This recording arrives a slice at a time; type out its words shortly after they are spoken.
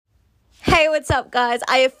Hey, what's up, guys?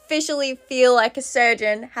 I officially feel like a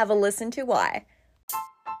surgeon. Have a listen to why.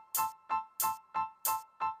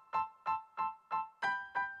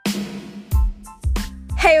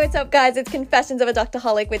 Hey, what's up, guys? It's Confessions of a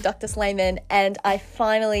Doctorholic with Dr. Slayman, and I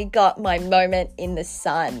finally got my moment in the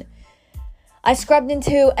sun. I scrubbed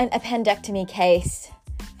into an appendectomy case.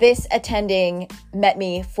 This attending met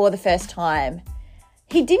me for the first time.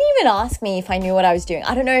 He didn't even ask me if I knew what I was doing.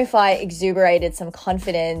 I don't know if I exuberated some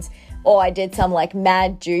confidence or I did some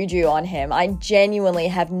mad juju on him. I genuinely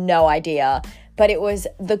have no idea, but it was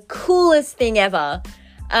the coolest thing ever.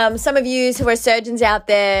 Some of you who are surgeons out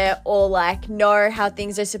there or know how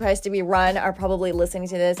things are supposed to be run are probably listening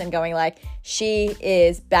to this and going she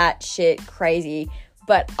is batshit crazy.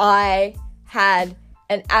 But I had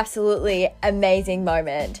an absolutely amazing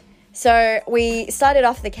moment. So we started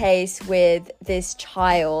off the case with this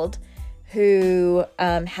child who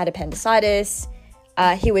had appendicitis.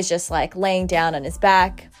 He was just laying down on his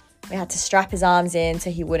back. We had to strap his arms in so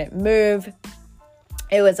he wouldn't move.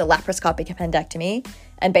 It was a laparoscopic appendectomy.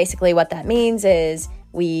 And basically what that means is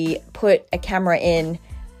we put a camera in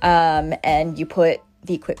and you put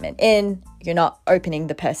the equipment in. You're not opening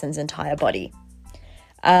the person's entire body.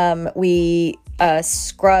 We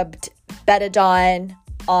scrubbed betadine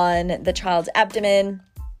on the child's abdomen.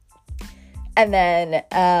 And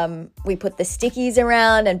then we put the stickies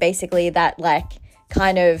around, and basically that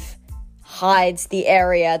kind of hides the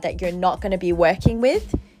area that you're not going to be working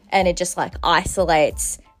with. And it just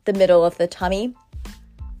isolates the middle of the tummy.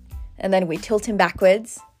 And then we tilt him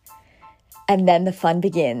backwards, and then the fun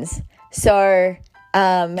begins. So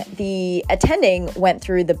the attending went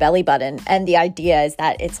through the belly button, and the idea is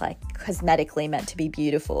that it's cosmetically meant to be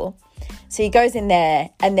beautiful. So he goes in there,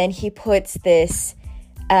 and then he puts this,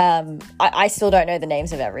 I still don't know the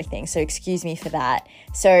names of everything, so excuse me for that.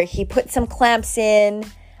 So he puts some clamps in,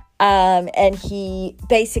 and he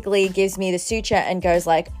basically gives me the suture and goes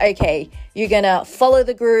okay, you're going to follow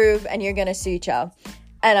the groove and you're going to suture.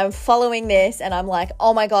 And I'm following this, and I'm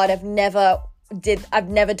oh my God, I've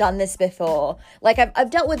never done this before. I've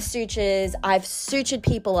dealt with sutures, I've sutured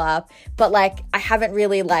people up, but I haven't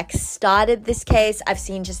really started this case. I've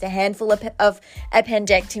seen just a handful of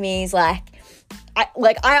appendectomies. I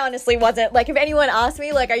honestly wasn't, if anyone asked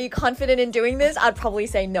me, are you confident in doing this? I'd probably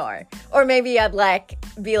say no. Or maybe I'd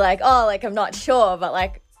be I'm not sure,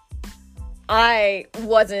 but I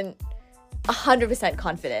wasn't 100%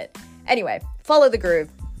 confident. Anyway, follow the groove.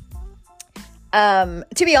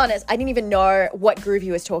 To be honest, I didn't even know what groove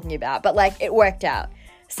he was talking about, but it worked out.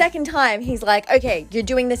 Second time, he's okay, you're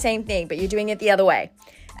doing the same thing, but you're doing it the other way.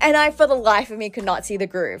 And I, for the life of me, could not see the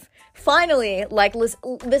groove. Finally,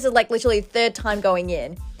 this is literally third time going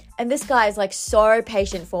in. And this guy is so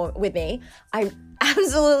patient with me. I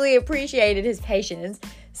absolutely appreciated his patience.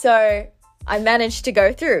 So I managed to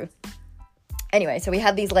go through. Anyway, so we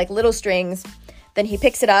had these little strings. Then he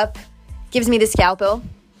picks it up, gives me the scalpel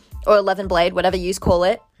or 11 blade, whatever you call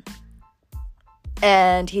it.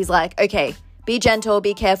 And he's okay, be gentle,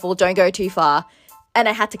 be careful, don't go too far. And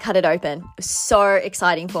I had to cut it open. It was so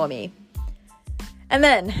exciting for me. And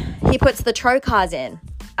then he puts the trocars in.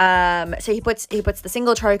 So he puts the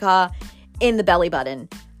single trocar in the belly button.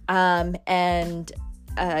 And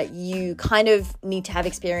you kind of need to have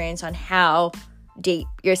experience on how deep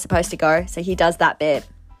you're supposed to go. So he does that bit.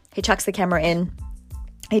 He chucks the camera in.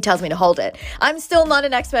 He tells me to hold it. I'm still not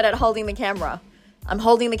an expert at holding the camera. I'm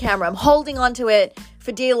holding the camera. I'm holding onto it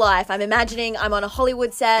for dear life. I'm imagining I'm on a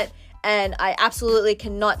Hollywood set, and I absolutely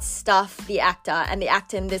cannot stuff the actor. And the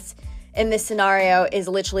actor in this scenario is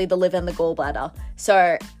literally the liver and the gallbladder.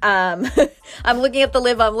 So I'm looking at the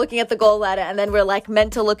liver, I'm looking at the gallbladder, and then we're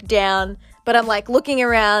meant to look down. But I'm looking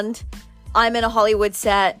around. I'm in a Hollywood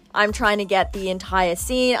set. I'm trying to get the entire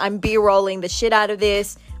scene. I'm B-rolling the shit out of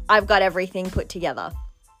this. I've got everything put together.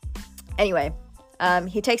 Anyway,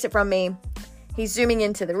 he takes it from me. He's zooming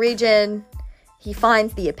into the region. He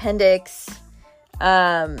finds the appendix.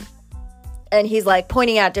 And he's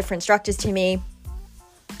pointing out different structures to me.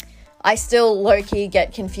 I still low-key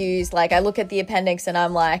get confused. I look at the appendix and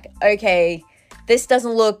I'm okay, this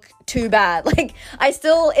doesn't look too bad. I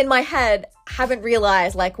still, in my head, haven't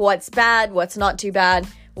realized what's bad, what's not too bad,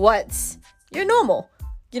 you're normal.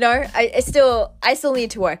 I still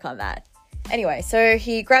need to work on that. Anyway, so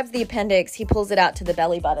he grabs the appendix, he pulls it out to the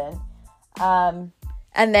belly button, and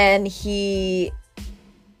then he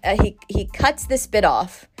cuts this bit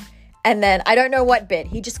off, and then I don't know what bit,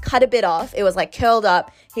 he just cut a bit off. It was curled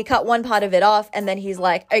up. He cut one part of it off, and then he's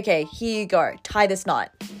okay, here you go, tie this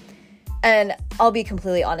knot. And I'll be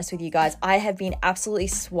completely honest with you guys, I have been absolutely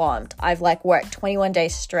swamped. I've worked 21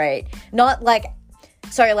 days straight, not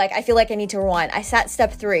sorry, like I feel like I need to rewind. I sat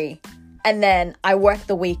step 3 and then I worked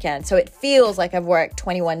the weekend. So it feels like I've worked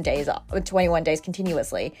 21 days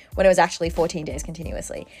continuously when it was actually 14 days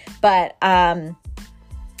continuously. But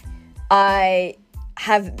I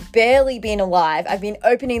have barely been alive. I've been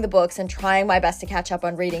opening the books and trying my best to catch up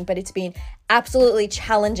on reading, but it's been absolutely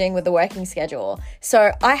challenging with the working schedule.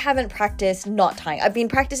 So I haven't practiced knot tying. I've been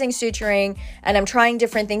practicing suturing and I'm trying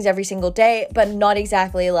different things every single day, but not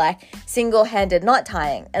exactly like single-handed knot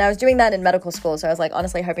tying. And I was doing that in medical school. So I was like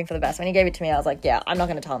honestly hoping for the best. When he gave it to me, I was like, yeah, I'm not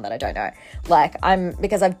going to tell him that I don't know. Like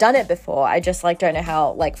because I've done it before. I just like don't know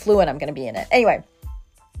how like fluent I'm going to be in it. Anyway,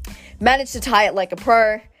 managed to tie it like a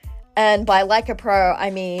pro. And by like a pro,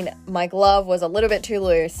 I mean my glove was a little bit too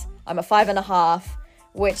loose. I'm a 5.5,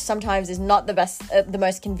 which sometimes is not the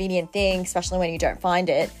most convenient thing, especially when you don't find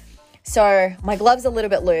it. So my glove's a little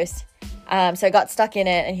bit loose. So I got stuck in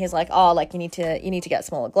it and he's like, oh, like you need to get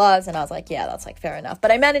smaller gloves. And I was like, yeah, that's like fair enough.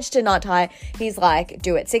 But I managed to knot tie. He's like,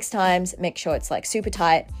 do it 6 times, make sure it's like super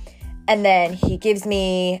tight. And then he gives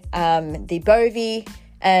me the bovie.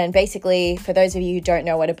 And basically, for those of you who don't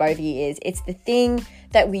know what a bovie is, it's the thing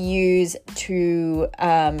that we use to,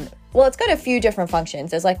 it's got a few different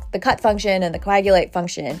functions. There's like the cut function and the coagulate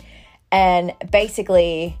function. And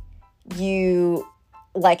basically you,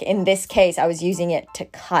 like in this case, I was using it to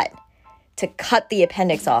cut the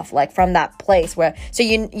appendix off, like from that place where, so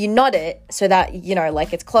you knot it so that, you know,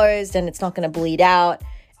 like it's closed and it's not going to bleed out.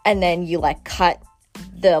 And then you like cut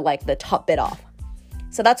the top bit off.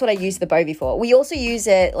 So that's what I use the bovie for. We also use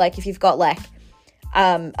it like if you've got like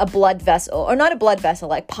a blood vessel, or not a blood vessel,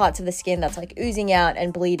 like parts of the skin that's like oozing out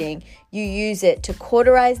and bleeding. You use it to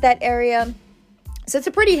cauterize that area. So it's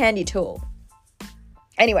a pretty handy tool.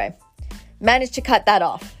 Anyway, managed to cut that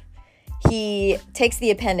off. He takes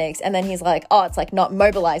the appendix and then he's like, oh, it's like not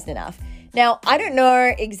mobilized enough. Now, I don't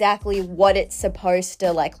know exactly what it's supposed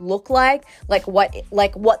to like look like what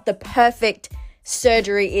the perfect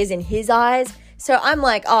surgery is in his eyes. So I'm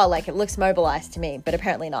like, oh, like it looks mobilized to me, but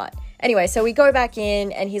apparently not. Anyway, so we go back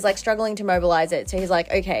in and he's like struggling to mobilize it. So he's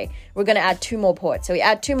like, okay, we're going to add 2 more ports. So we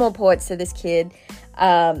add 2 more ports to this kid.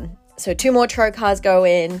 So 2 more trocars go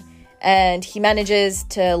in and he manages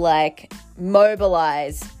to like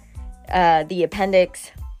mobilize the appendix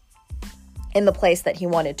in the place that he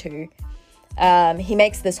wanted to. He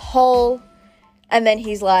makes this hole and then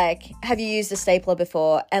he's like, have you used a stapler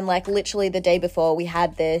before? And like literally the day before we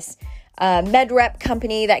had this med rep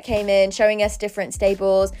company that came in showing us different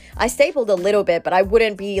staples. I stapled a little bit, but I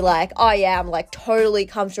wouldn't be like, oh yeah, I'm like totally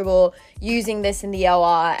comfortable using this in the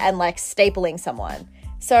OR and like stapling someone.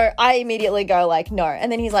 So I immediately go like, no.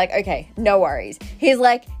 And then he's like, okay, no worries. He's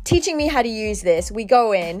like teaching me how to use this. We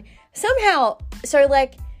go in somehow. So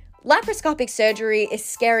like laparoscopic surgery is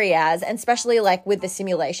scary and especially like with the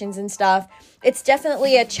simulations and stuff, it's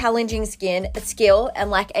definitely a challenging skill.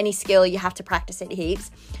 And like any skill, you have to practice it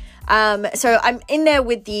heaps. So I'm in there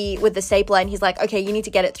with the stapler and he's like, okay, you need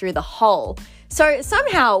to get it through the hole. So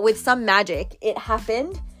somehow with some magic, it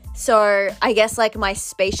happened. So I guess like my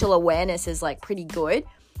spatial awareness is like pretty good.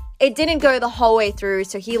 It didn't go the whole way through.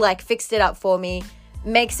 So he like fixed it up for me,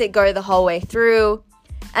 makes it go the whole way through.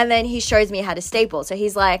 And then he shows me how to staple. So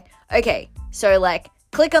he's like, okay, so like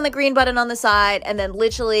click on the green button on the side and then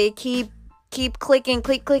literally keep clicking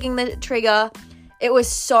the trigger. It was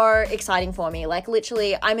so exciting for me. Like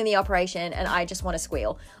literally I'm in the operation and I just want to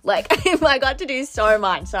squeal. Like I got to do so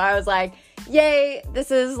much. So I was like, yay,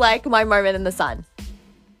 this is like my moment in the sun.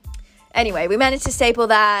 Anyway, we managed to staple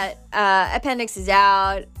that. Appendix is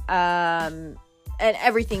out and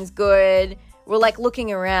everything's good. We're like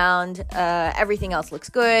looking around. Everything else looks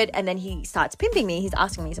good. And then he starts pimping me. He's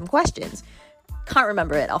asking me some questions. Can't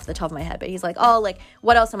remember it off the top of my head, but he's like, oh, like,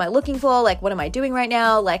 what else am I looking for? Like, what am I doing right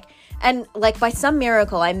now? Like, and like by some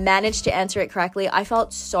miracle, I managed to answer it correctly. I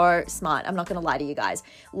felt so smart. I'm not going to lie to you guys.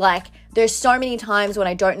 Like, there's so many times when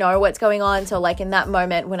I don't know what's going on. So like in that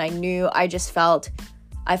moment when I knew, I felt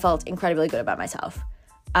incredibly good about myself.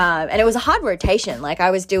 And it was a hard rotation. Like I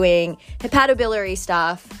was doing hepatobiliary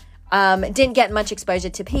stuff. Didn't get much exposure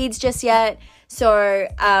to peds just yet. So,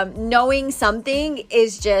 knowing something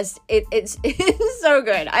is just, it's so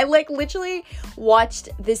good. I like literally watched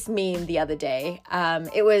this meme the other day.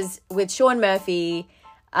 It was with Sean Murphy.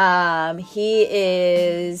 He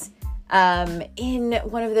is, in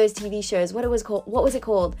one of those TV shows. What was it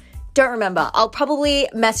called? Don't remember. I'll probably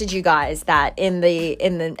message you guys that in the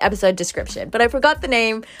episode description. But I forgot the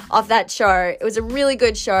name of that show. It was a really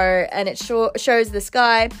good show, and it shows this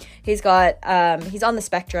guy. He's on the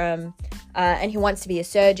spectrum, and he wants to be a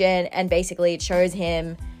surgeon. And basically, it shows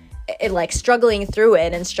him like struggling through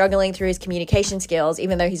it and struggling through his communication skills,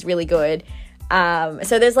 even though he's really good.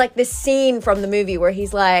 So there's like this scene from the movie where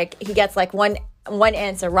he's like, he gets like one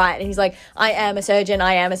answer right, and he's like, I am a surgeon,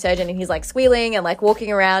 and he's like squealing and like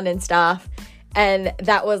walking around and stuff. And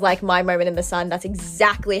that was like my moment in the sun. That's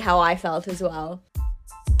exactly how I felt as well.